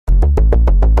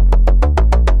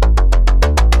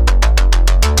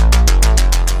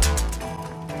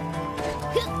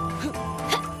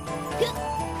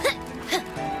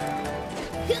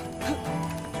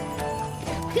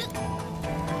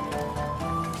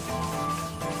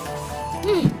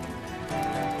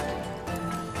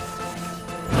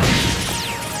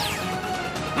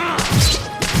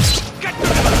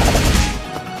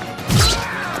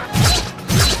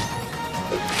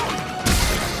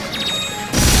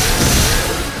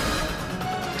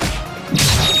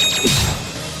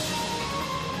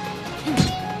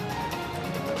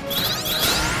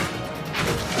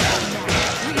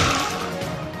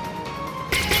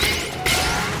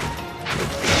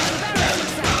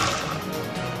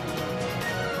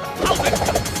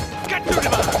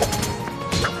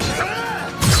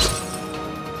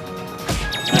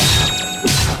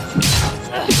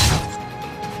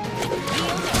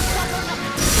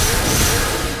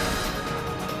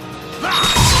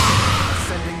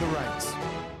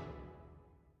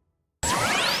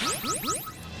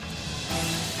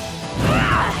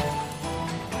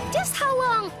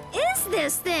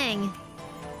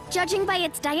Judging by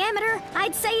its diameter,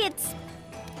 I'd say it's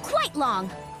quite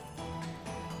long.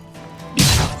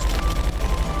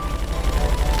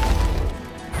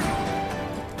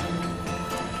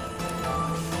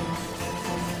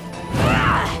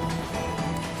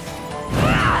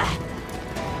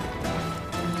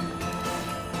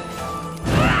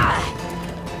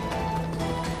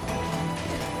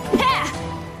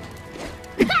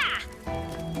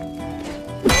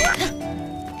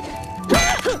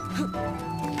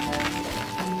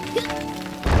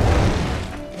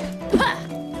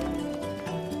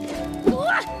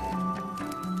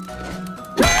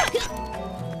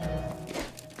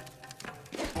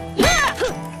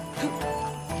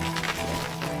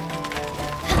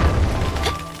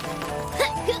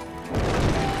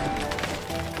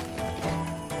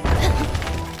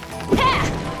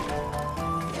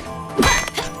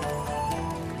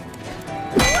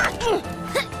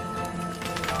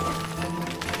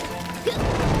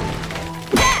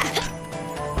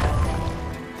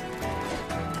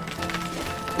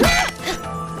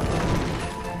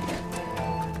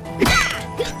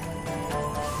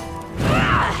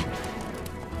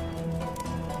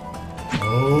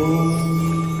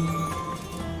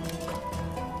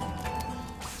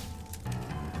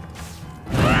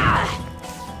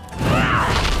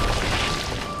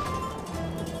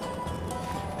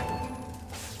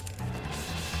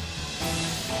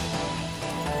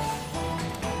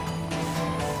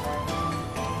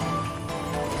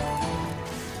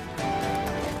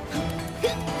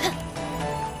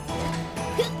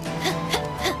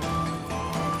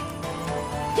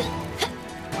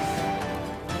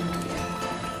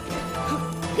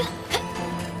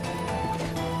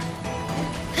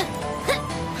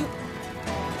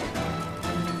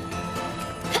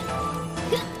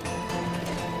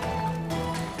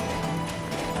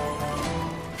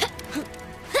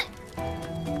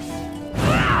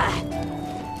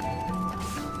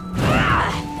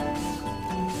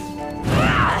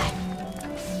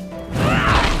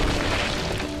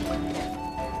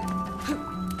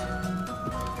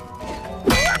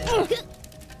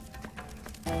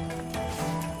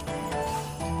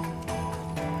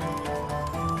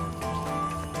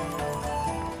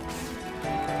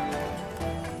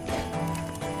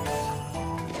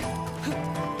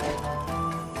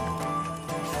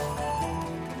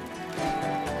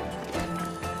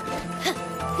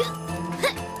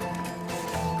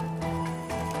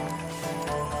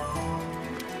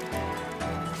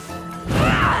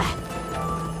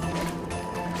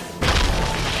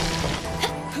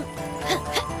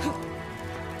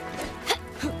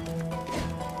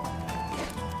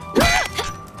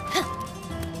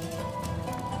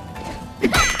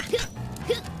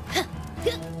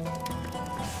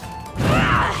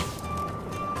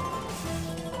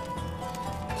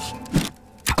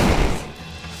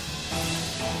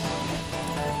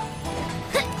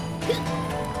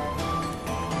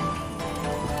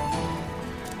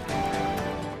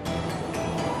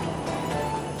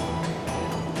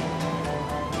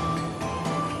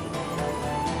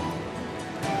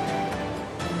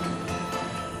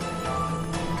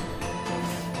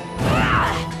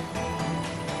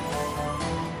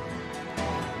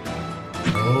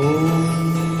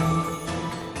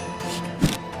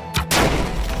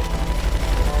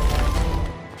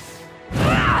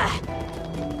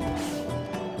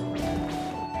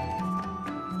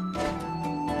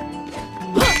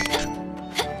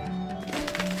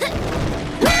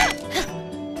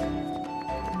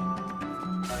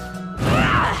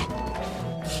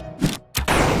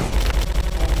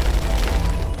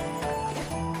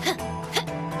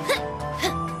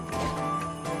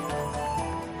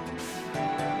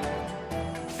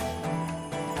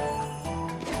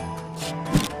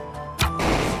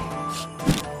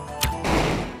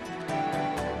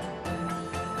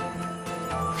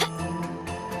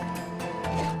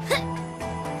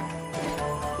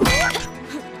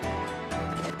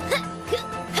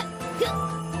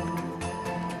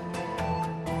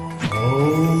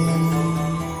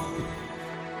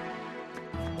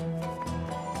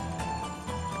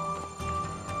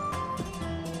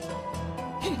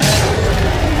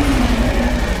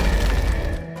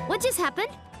 noise happened.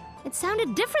 It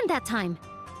sounded different that time.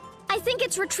 I think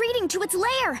it's retreating to its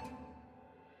lair.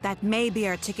 That may be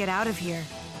our ticket out of here.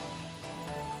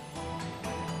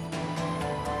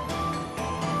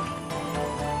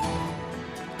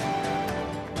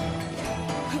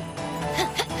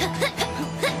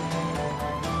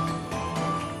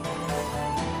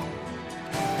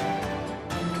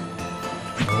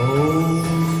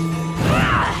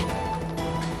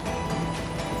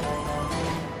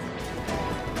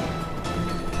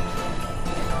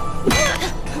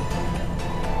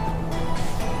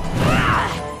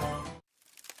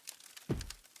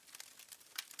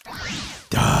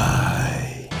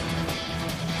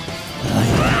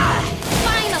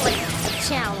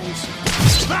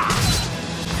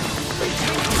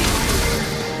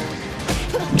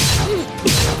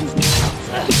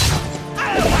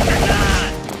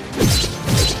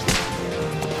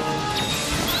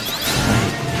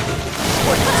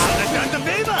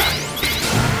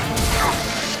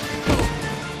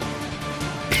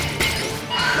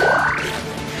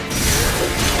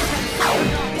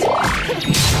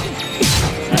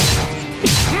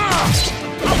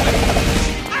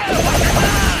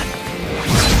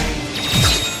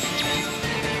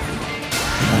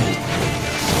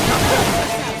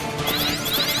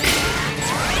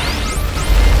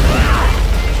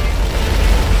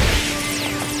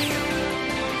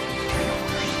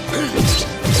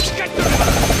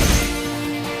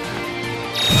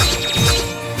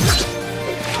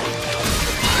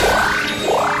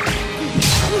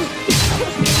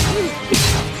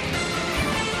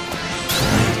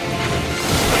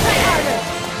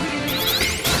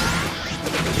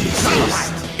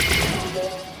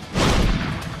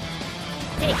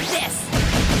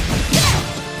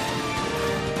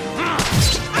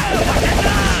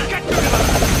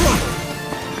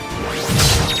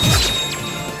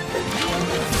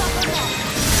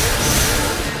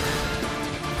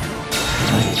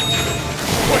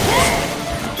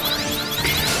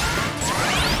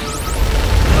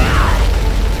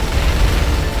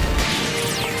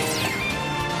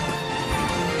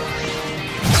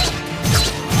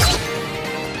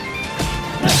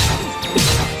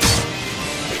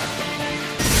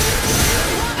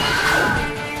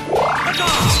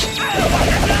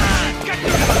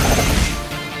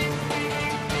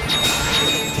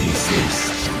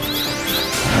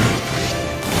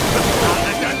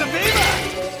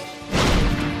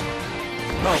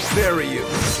 Bury you.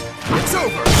 It's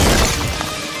over.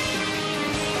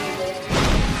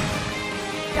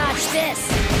 Dodge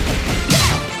this.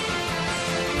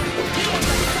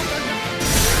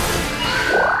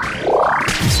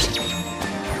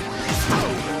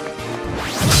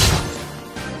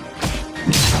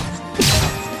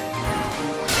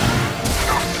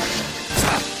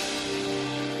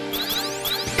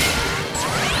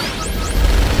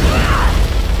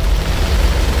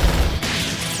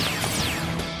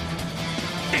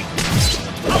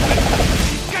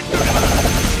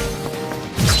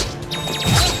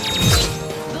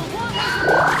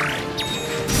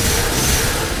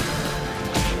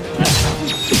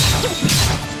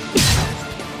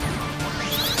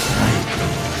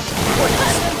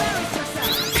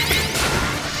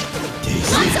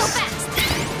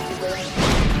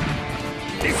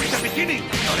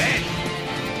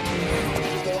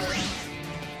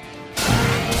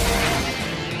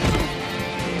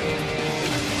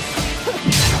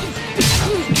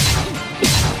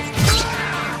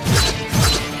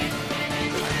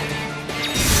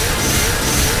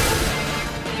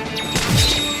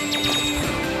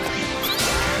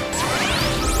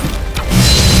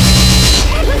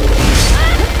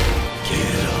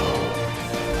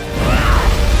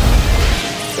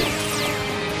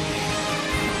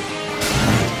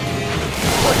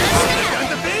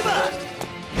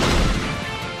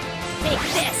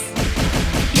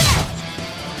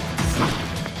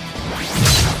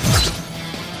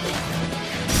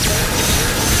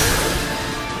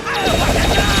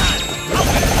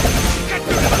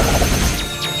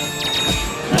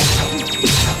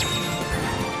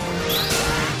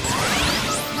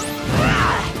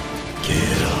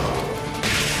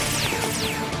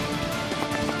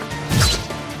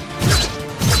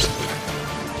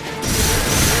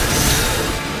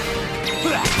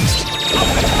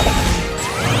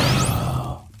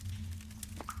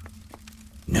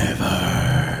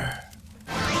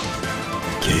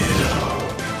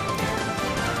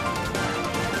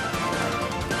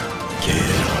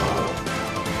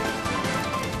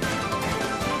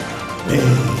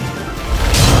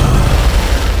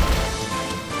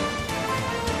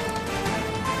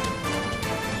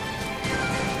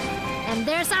 And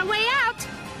there's our way out!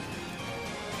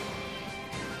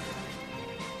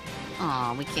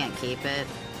 Aw, we can't keep it.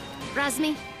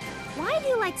 Razmi, why do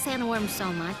you like sandworms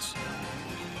so much?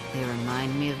 They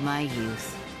remind me of my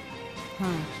youth.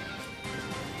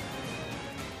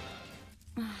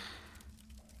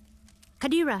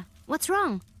 Kadira, what's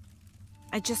wrong?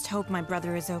 I just hope my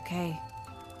brother is okay.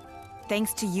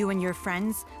 Thanks to you and your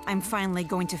friends, I'm finally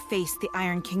going to face the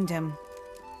Iron Kingdom.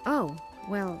 Oh,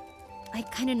 well, I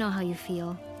kinda know how you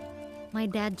feel. My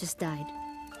dad just died.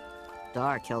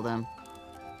 Dar killed him.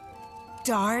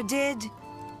 Dar did?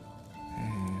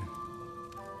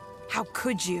 How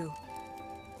could you?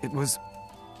 It was...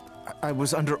 I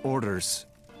was under orders.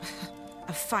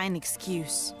 A fine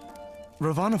excuse.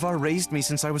 Ravanavar raised me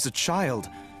since I was a child.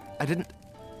 I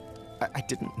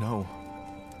didn't know.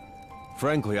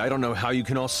 Frankly, I don't know how you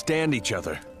can all stand each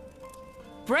other.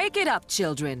 Break it up,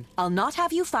 children. I'll not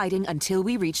have you fighting until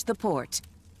we reach the port.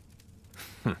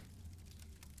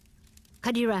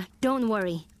 Kadira, don't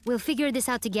worry. We'll figure this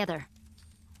out together.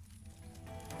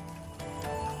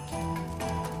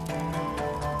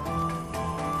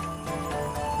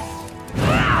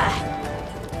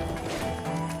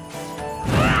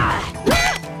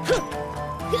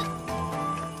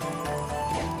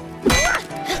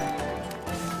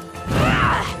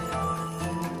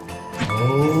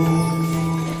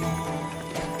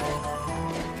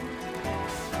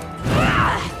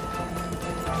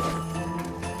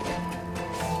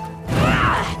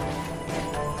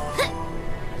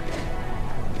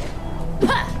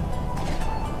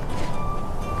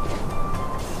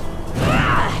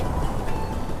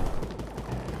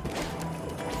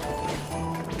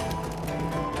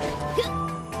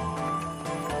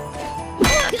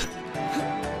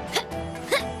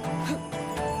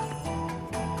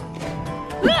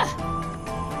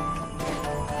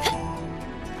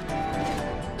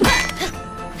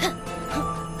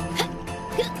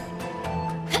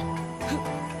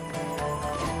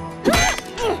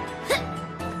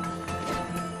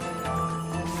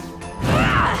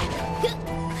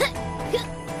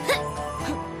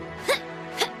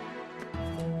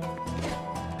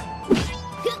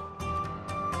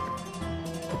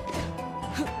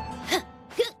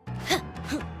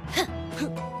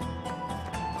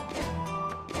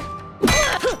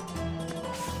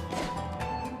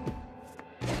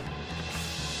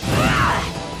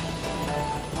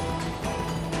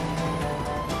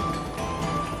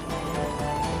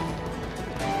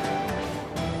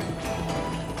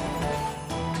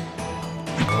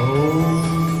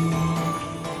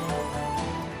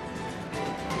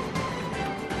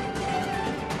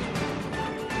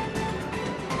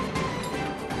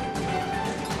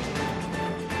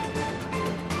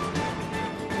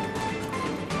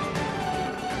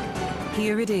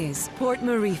 Here it is, Port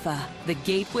Maerifa, the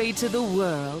gateway to the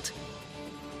world.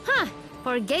 Huh.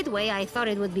 For a gateway, I thought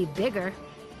it would be bigger.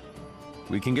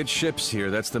 We can get ships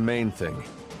here, that's the main thing.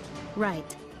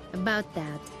 Right. About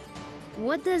that.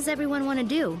 What does everyone want to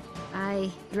do?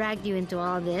 I dragged you into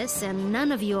all this, and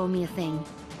none of you owe me a thing.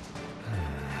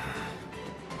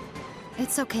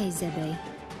 It's okay, Zebe.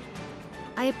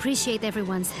 I appreciate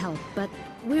everyone's help, but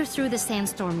we're through the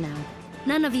sandstorm now.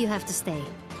 None of you have to stay.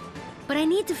 But I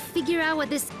need to figure out what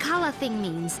this Kala thing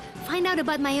means. Find out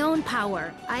about my own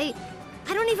power. I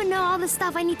don't even know all the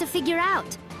stuff I need to figure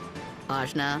out.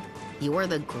 Ajna, you are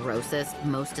the grossest,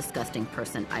 most disgusting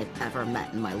person I've ever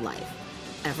met in my life.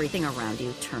 Everything around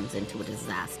you turns into a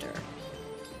disaster.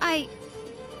 I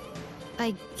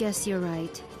guess you're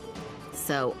right.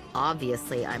 So,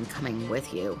 obviously, I'm coming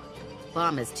with you.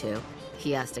 Bomb is too.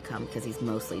 He has to come because he's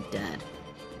mostly dead.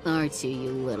 Aren't you,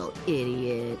 you little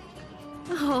idiot?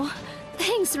 Oh,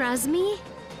 thanks, Razmi.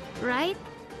 Right?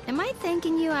 Am I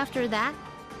thanking you after that?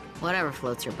 Whatever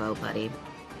floats your boat, buddy.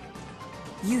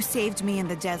 You saved me in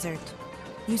the desert.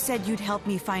 You said you'd help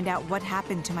me find out what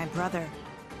happened to my brother.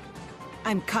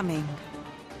 I'm coming.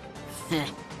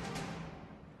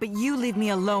 But you leave me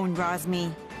alone,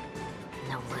 Razmi.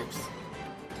 No lips.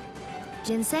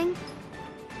 Ginseng?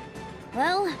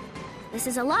 Well, this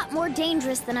is a lot more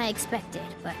dangerous than I expected,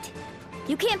 but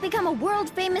you can't become a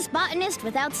world-famous botanist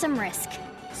without some risk.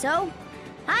 So,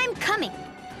 I'm coming.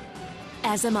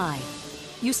 As am I.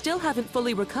 You still haven't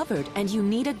fully recovered, and you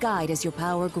need a guide as your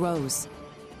power grows.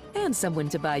 And someone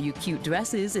to buy you cute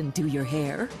dresses and do your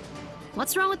hair.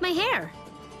 What's wrong with my hair?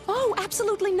 Oh,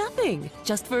 absolutely nothing.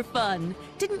 Just for fun.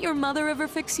 Didn't your mother ever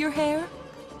fix your hair?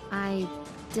 I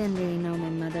didn't really know my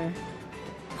mother.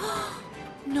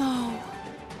 No.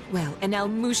 Well, an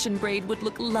Almushan braid would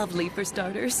look lovely for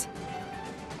starters.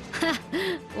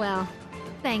 Well,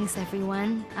 thanks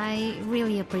everyone. I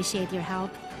really appreciate your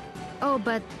help. Oh,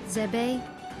 but Zebe?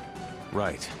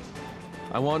 Right.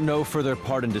 I want no further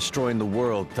part in destroying the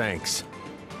world, thanks.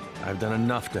 I've done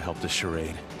enough to help the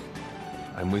charade.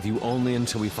 I'm with you only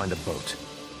until we find a boat.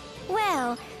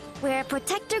 Well, where a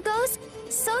protector goes,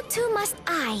 so too must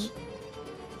I.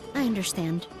 I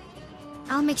understand.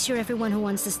 I'll make sure everyone who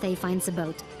wants to stay finds a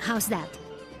boat. How's that?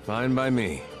 Fine by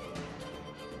me.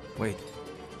 Wait,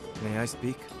 may I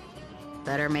speak?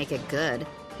 Better make it good.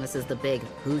 This is the big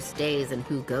who stays and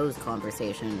who goes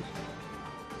conversation.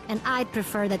 And I'd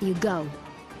prefer that you go.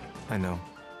 I know.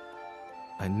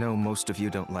 I know most of you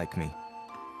don't like me.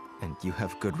 And you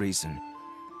have good reason.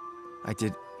 I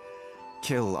did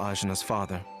kill Ajna's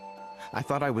father. I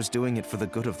thought I was doing it for the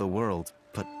good of the world,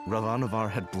 but Ravanavar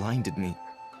had blinded me.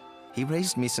 He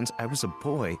raised me since I was a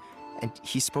boy, and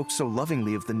he spoke so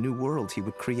lovingly of the new world he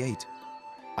would create.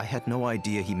 I had no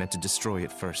idea he meant to destroy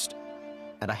it first.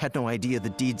 And I had no idea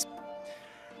the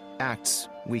acts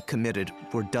we committed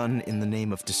were done in the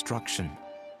name of destruction.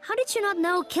 How did you not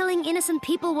know killing innocent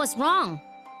people was wrong?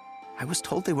 I was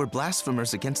told they were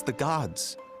blasphemers against the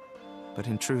gods. But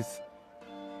in truth,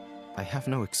 I have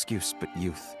no excuse but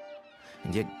youth.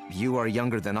 And yet you are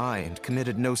younger than I and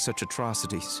committed no such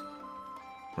atrocities.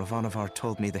 Ravanavar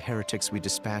told me the heretics we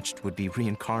dispatched would be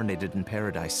reincarnated in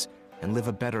paradise and live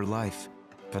a better life.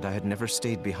 But I had never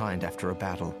stayed behind after a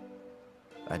battle.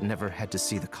 I'd never had to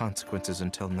see the consequences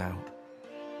until now.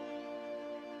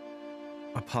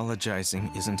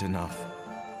 Apologizing isn't enough.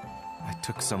 I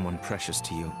took someone precious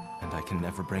to you, and I can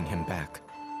never bring him back.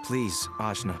 Please,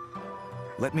 Ajna,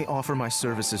 let me offer my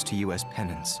services to you as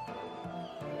penance.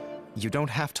 You don't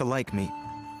have to like me.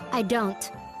 I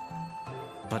don't.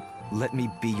 But let me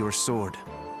be your sword.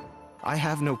 I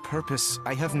have no purpose.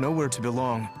 I have nowhere to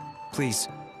belong. Please,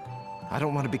 I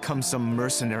don't want to become some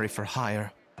mercenary for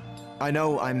hire. I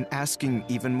know I'm asking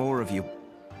even more of you,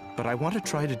 but I want to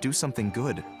try to do something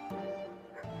good.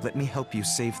 Let me help you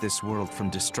save this world from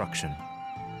destruction.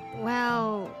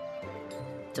 Well...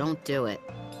 Don't do it.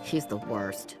 He's the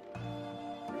worst.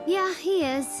 yeah, he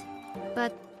is.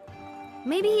 But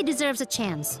maybe he deserves a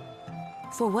chance.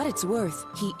 For what it's worth,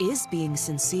 he is being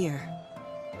sincere.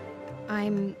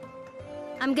 I'm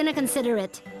gonna consider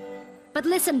it. But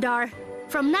listen, Dar.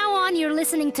 From now on, you're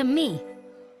listening to me.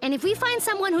 And if we find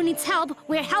someone who needs help,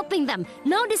 we're helping them.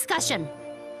 No discussion.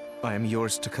 I am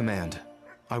yours to command.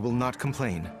 I will not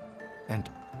complain. And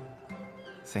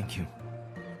thank you.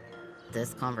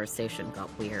 This conversation got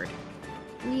weird.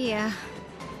 Yeah.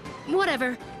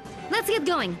 Whatever. Let's get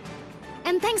going.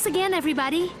 And thanks again,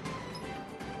 everybody.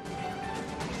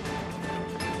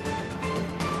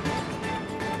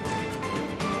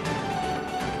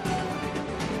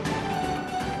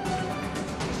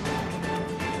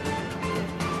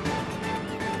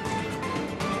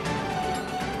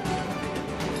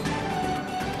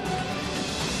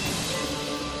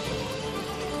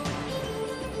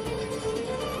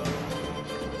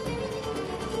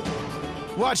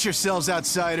 Watch yourselves,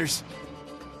 outsiders.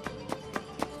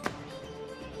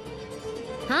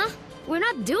 Huh? We're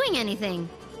not doing anything.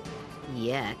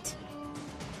 Yet.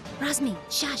 Razmi,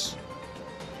 shush.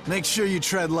 Make sure you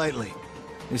tread lightly.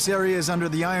 This area is under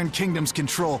the Iron Kingdom's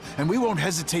control, and we won't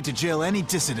hesitate to jail any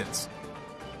dissidents.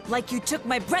 Like you took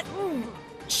my breath.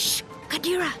 Shh,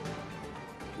 Kadira.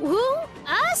 Who?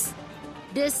 Us?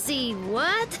 Dissy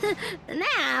what?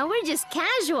 Nah, we're just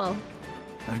casual.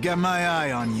 I've got my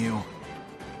eye on you.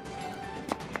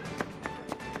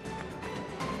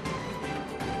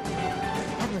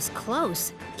 That was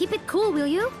close. Keep it cool, will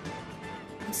you?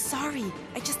 I'm sorry.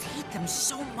 I just hate them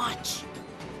so much.